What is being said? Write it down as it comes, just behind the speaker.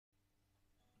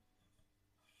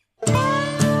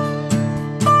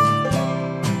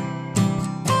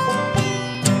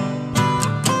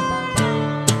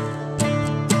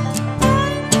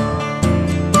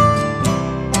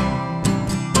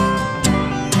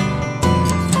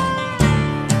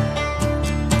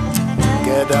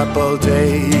up all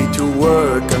day to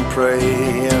work and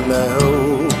pray, and I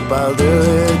hope I'll do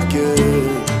it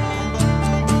good.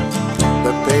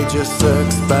 The page just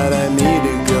sucks, but I need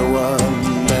to go on,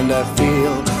 and I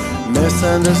feel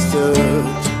misunderstood.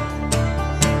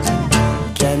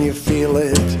 Can you feel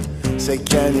it? Say,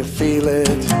 can you feel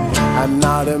it? I'm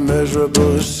not a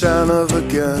miserable son of a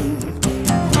gun.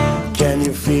 Can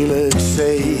you feel it?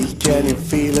 Say, can you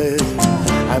feel it?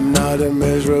 I'm not a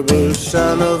miserable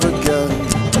son of a gun.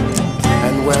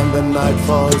 And when the night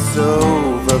falls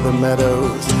over the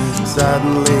meadows,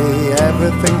 suddenly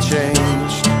everything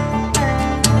changed.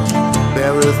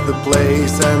 There is the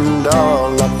place and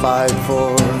all I fight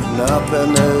for,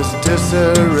 nothing is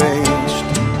disarranged.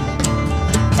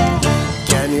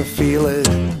 Can you feel it?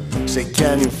 Say,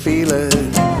 can you feel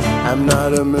it? I'm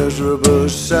not a miserable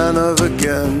son of a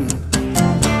gun.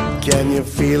 Can you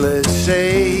feel it?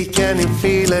 Say, can you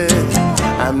feel it?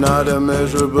 I'm not a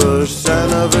miserable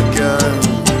son of a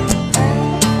gun.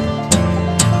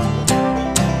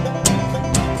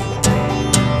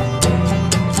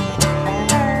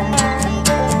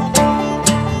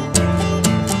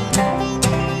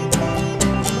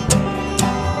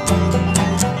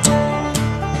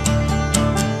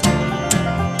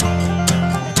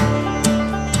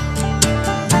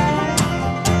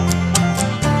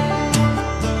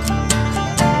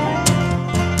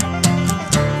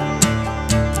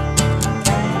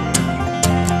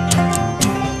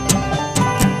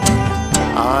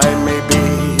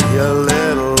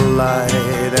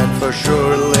 For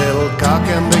sure, a little cock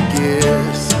in the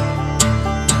gears,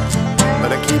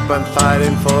 but I keep on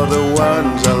fighting for the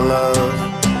ones I love,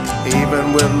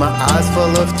 even with my eyes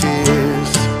full of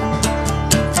tears.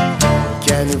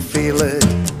 Can you feel it?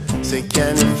 Say,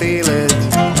 can you feel it?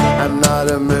 I'm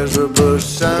not a miserable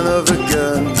son of a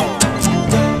gun.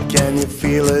 Can you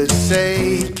feel it?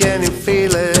 Say, can you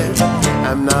feel it?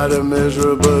 I'm not a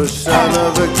miserable son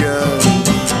of a gun.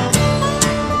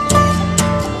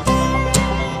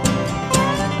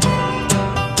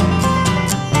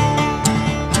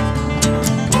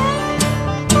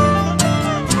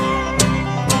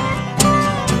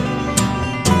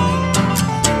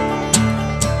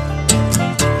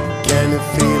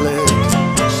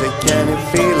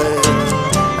 Feel it?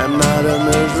 I'm not a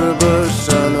miserable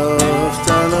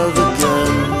son of a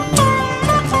gun.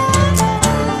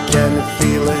 Can you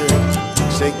feel it?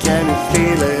 Say, can you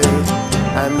feel it?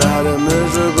 I'm not a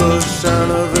miserable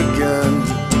son of a gun.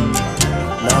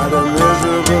 Not a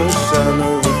miserable son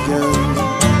of a gun.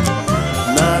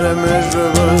 Not a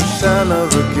miserable son of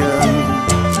a gun.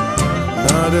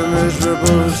 Not a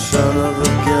miserable son of a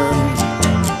gun.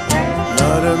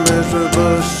 Not a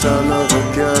miserable son of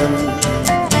a gun.